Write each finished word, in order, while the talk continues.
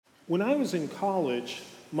When I was in college,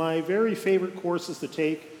 my very favorite courses to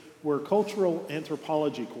take were cultural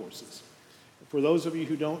anthropology courses. For those of you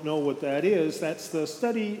who don't know what that is, that's the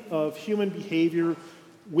study of human behavior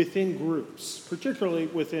within groups, particularly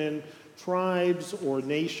within tribes or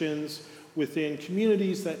nations, within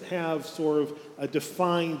communities that have sort of a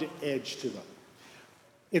defined edge to them.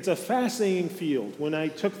 It's a fascinating field. When I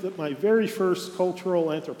took my very first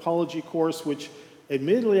cultural anthropology course, which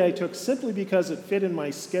admittedly I took simply because it fit in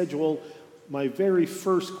my schedule, my very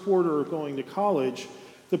first quarter of going to college,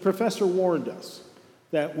 the professor warned us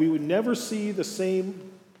that we would never see the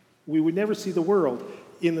world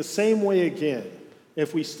in the same way again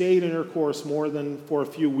if we stayed in our course more than for a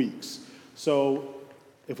few weeks. So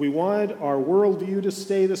if we wanted our worldview to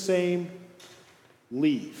stay the same,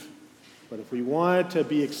 leave. But if we wanted to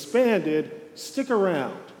be expanded, stick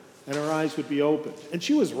around, and our eyes would be opened. And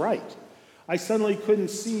she was right. I suddenly couldn't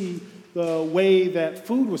see the way that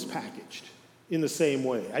food was packaged in the same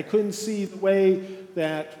way. I couldn't see the way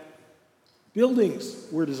that buildings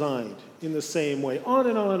were designed in the same way, on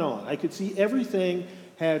and on and on. I could see everything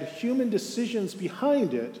had human decisions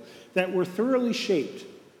behind it that were thoroughly shaped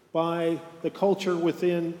by the culture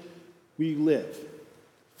within we live.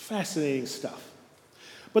 Fascinating stuff.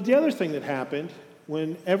 But the other thing that happened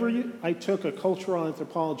whenever I took a cultural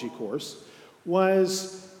anthropology course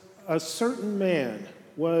was a certain man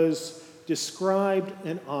was described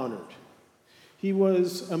and honored. He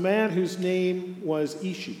was a man whose name was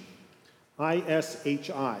Ishi,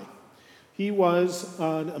 I-S-H-I. He was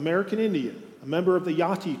an American Indian, a member of the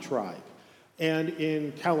Yati tribe. And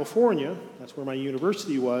in California, that's where my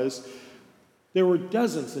university was, there were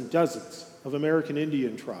dozens and dozens of American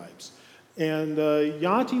Indian tribes. And the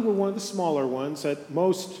Yati were one of the smaller ones, at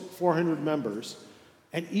most 400 members.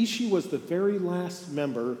 And Ishi was the very last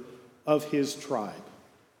member of his tribe,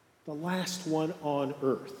 the last one on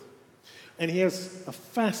Earth. And he has a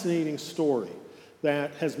fascinating story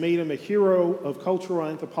that has made him a hero of cultural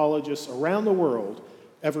anthropologists around the world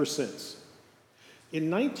ever since. In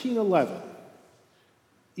 1911,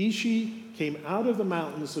 Ishi came out of the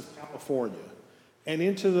mountains of California and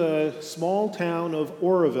into the small town of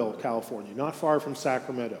Oroville, California, not far from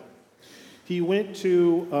Sacramento. He went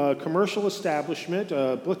to a commercial establishment,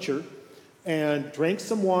 a butcher, and drank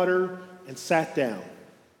some water and sat down.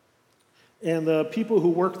 And the people who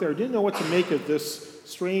worked there didn't know what to make of this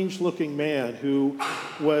strange-looking man who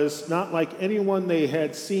was not like anyone they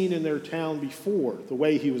had seen in their town before, the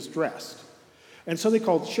way he was dressed. And so they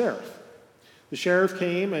called the sheriff. The sheriff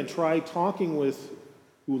came and tried talking with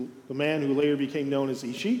the man who later became known as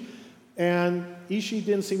Ishi, and Ishi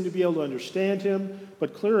didn't seem to be able to understand him,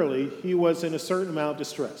 but clearly he was in a certain amount of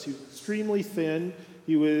distress. He was extremely thin.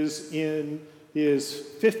 He was in his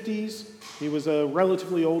 50s. He was a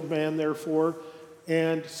relatively old man, therefore.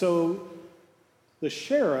 And so the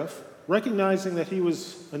sheriff, recognizing that he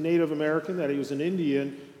was a Native American, that he was an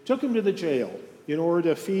Indian, took him to the jail in order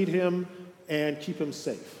to feed him and keep him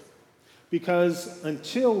safe. Because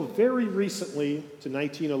until very recently, to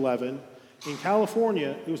 1911, in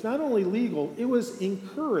California, it was not only legal, it was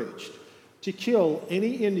encouraged to kill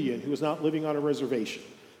any Indian who was not living on a reservation.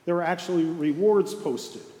 There were actually rewards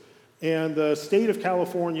posted. And the state of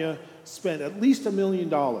California spent at least $1 million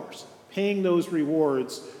paying those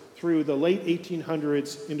rewards through the late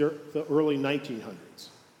 1800s into the early 1900s.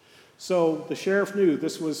 So the sheriff knew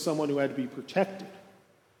this was someone who had to be protected.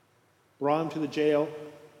 Brought him to the jail.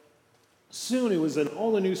 Soon it was in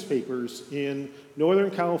all the newspapers in Northern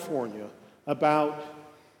California about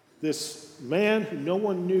this man who no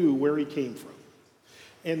one knew where he came from.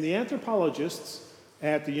 And the anthropologists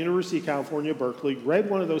at the University of California, Berkeley, read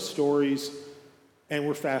one of those stories and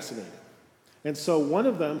were fascinated. And so one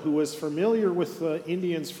of them, who was familiar with the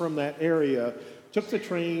Indians from that area, took the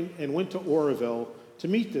train and went to Oroville to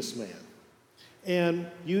meet this man. And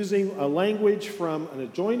using a language from an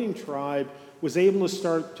adjoining tribe, was able to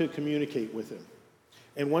start to communicate with him.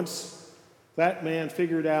 And once that man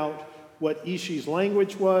figured out what Ishi's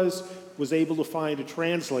language was able to find a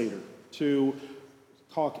translator to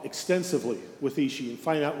talk extensively with Ishi and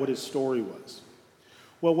find out what his story was.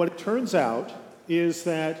 Well, what it turns out is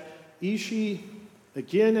that Ishi,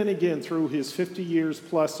 again and again through his 50 years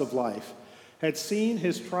plus of life, had seen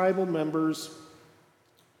his tribal members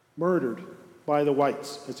murdered by the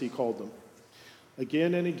whites, as he called them.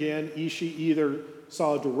 Again and again, Ishi either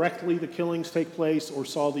saw directly the killings take place or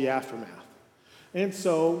saw the aftermath. And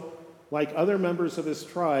so, like other members of his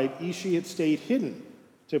tribe, Ishi had stayed hidden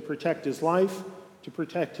to protect his life, to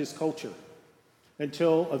protect his culture,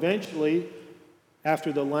 until eventually,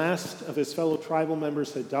 after the last of his fellow tribal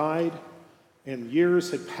members had died, and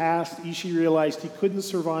years had passed, Ishi realized he couldn't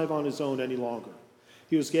survive on his own any longer.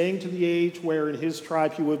 He was getting to the age where in his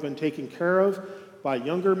tribe he would have been taken care of by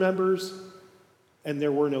younger members, and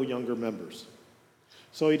there were no younger members.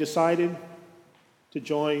 So he decided to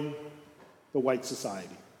join the white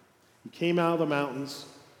society. He came out of the mountains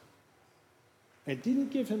and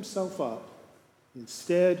didn't give himself up.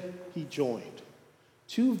 Instead, he joined.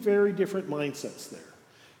 Two very different mindsets there.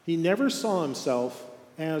 He never saw himself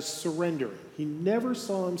as surrendering. He never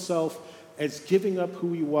saw himself as giving up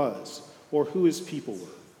who he was or who his people were.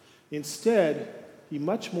 Instead, he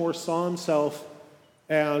much more saw himself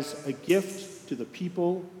as a gift to the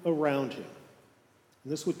people around him.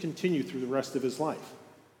 And this would continue through the rest of his life.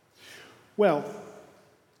 Well,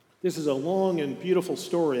 this is a long and beautiful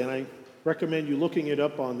story, and I recommend you looking it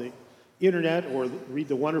up on the internet or read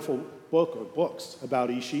the wonderful book or books about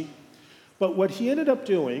Ishi. But what he ended up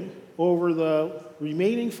doing over the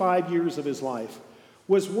remaining 5 years of his life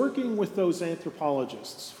was working with those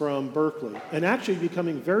anthropologists from Berkeley and actually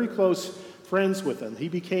becoming very close friends with them. He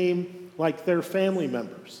became like their family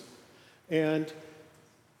members. And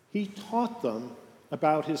he taught them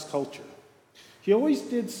about his culture. He always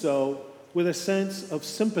did so with a sense of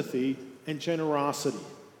sympathy and generosity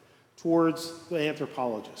towards the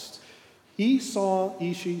anthropologists.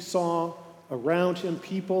 Ishi saw around him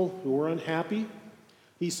people who were unhappy.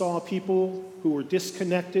 He saw people who were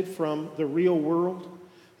disconnected from the real world.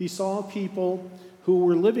 He saw people who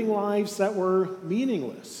were living lives that were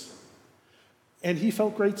meaningless. And he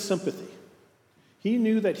felt great sympathy. He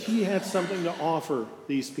knew that he had something to offer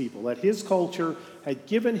these people, that his culture had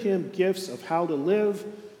given him gifts of how to live,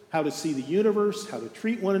 how to see the universe, how to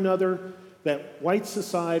treat one another, that white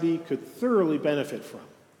society could thoroughly benefit from.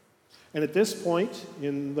 And at this point,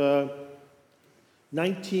 in the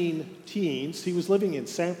 19-teens, he was living in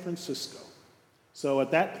San Francisco. So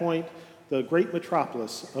at that point, the great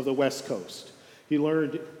metropolis of the West Coast. He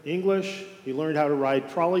learned English, he learned how to ride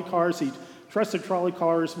trolley cars. He trusted trolley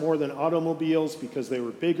cars more than automobiles because they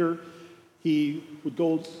were bigger. He would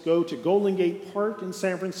go to Golden Gate Park in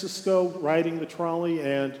San Francisco, riding the trolley,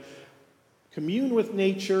 and commune with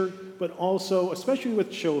nature, but also, especially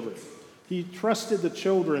with children. He trusted the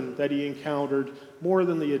children that he encountered more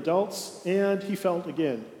than the adults, and he felt,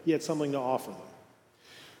 again, he had something to offer them.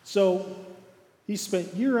 So he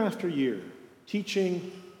spent year after year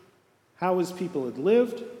teaching how his people had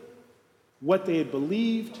lived, what they had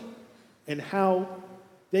believed, and how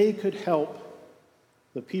they could help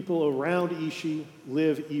the people around Ishi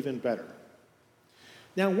live even better.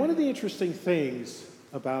 Now, one of the interesting things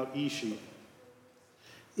about Ishi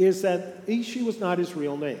is that Ishi was not his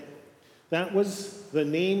real name. That was the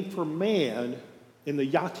name for man in the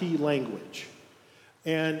Yati language.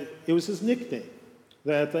 And it was his nickname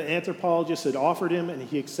that the anthropologist had offered him and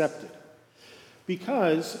he accepted.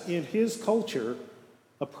 Because in his culture,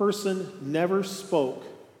 a person never spoke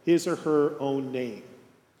his or her own name.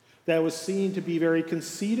 That was seen to be very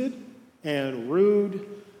conceited and rude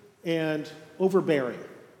and overbearing.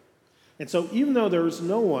 And so even though there was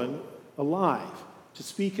no one alive to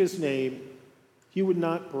speak his name, he would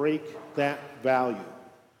not break that value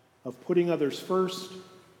of putting others first,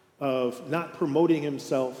 of not promoting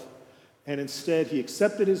himself, and instead he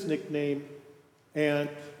accepted his nickname, and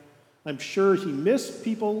I'm sure he missed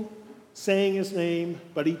people saying his name,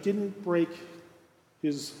 but he didn't break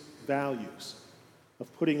his values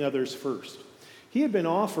of putting others first. He had been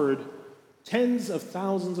offered tens of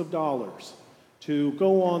thousands of dollars to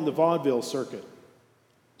go on the vaudeville circuit,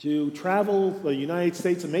 to travel the United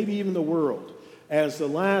States and maybe even the world as the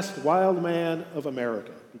last wild man of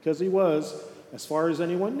America, because he was, as far as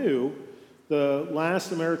anyone knew, the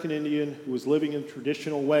last American Indian who was living in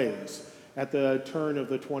traditional ways at the turn of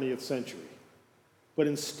the 20th century. But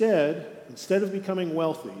instead of becoming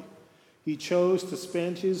wealthy, he chose to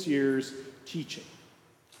spend his years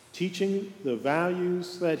teaching the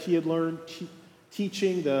values that he had learned,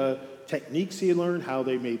 teaching the techniques he had learned, how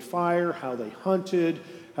they made fire, how they hunted,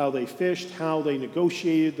 how they fished, how they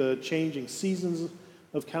negotiated the changing seasons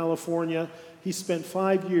of California. He spent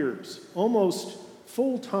 5 years, almost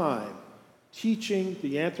full-time, teaching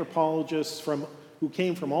the anthropologists who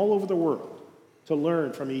came from all over the world to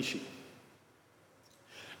learn from Ishi.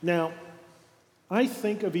 Now, I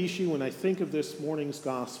think of Ishi when I think of this morning's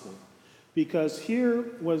gospel, because here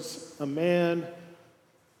was a man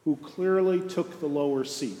who clearly took the lower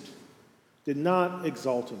seat, did not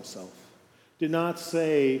exalt himself, did not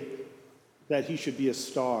say that he should be a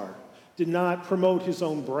star, did not promote his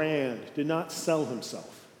own brand, did not sell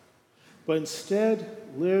himself, but instead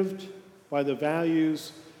lived by the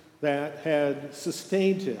values that had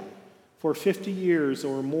sustained him for 50 years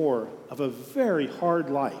or more of a very hard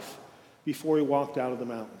life before he walked out of the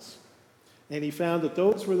mountains. And he found that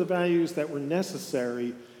those were the values that were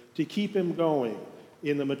necessary to keep him going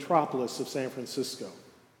in the metropolis of San Francisco.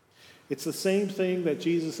 It's the same thing that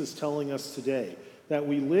Jesus is telling us today, that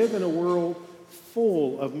we live in a world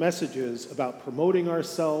full of messages about promoting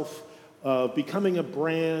ourselves, of becoming a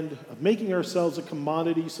brand, of making ourselves a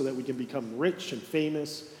commodity so that we can become rich and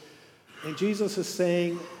famous. And Jesus is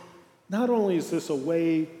saying, not only is this a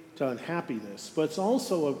way to unhappiness, but it's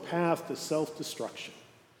also a path to self-destruction,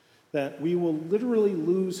 that we will literally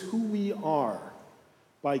lose who we are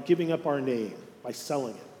by giving up our name, by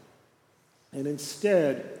selling it. And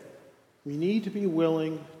instead, we need to be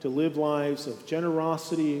willing to live lives of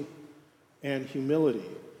generosity and humility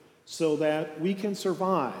so that we can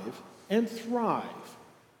survive and thrive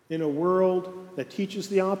in a world that teaches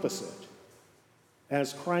the opposite,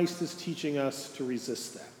 as Christ is teaching us to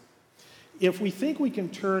resist that. If we think we can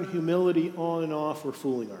turn humility on and off, we're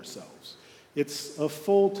fooling ourselves. It's a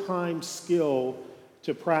full-time skill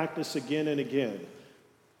to practice again and again,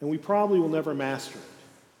 and we probably will never master it.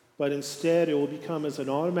 But instead, it will become as an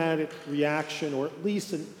automatic reaction, or at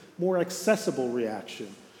least a more accessible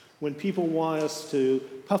reaction, when people want us to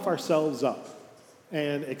puff ourselves up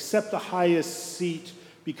and accept the highest seat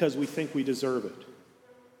because we think we deserve it.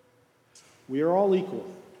 We are all equal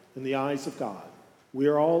in the eyes of God. We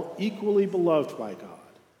are all equally beloved by God.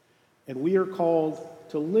 And we are called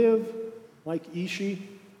to live like Ishi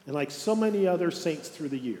and like so many other saints through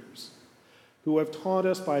the years who have taught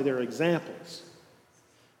us by their examples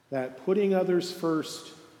that putting others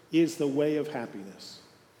first is the way of happiness,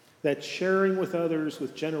 that sharing with others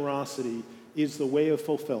with generosity is the way of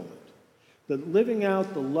fulfillment, that living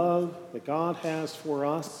out the love that God has for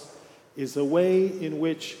us is the way in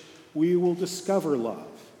which we will discover love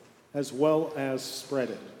as well as spread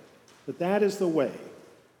it. That is the way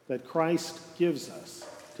that Christ gives us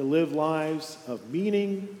to live lives of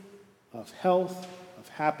meaning, of health, of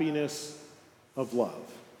happiness, of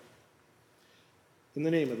love. In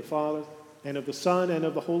the name of the Father, and of the Son, and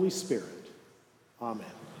of the Holy Spirit. Amen.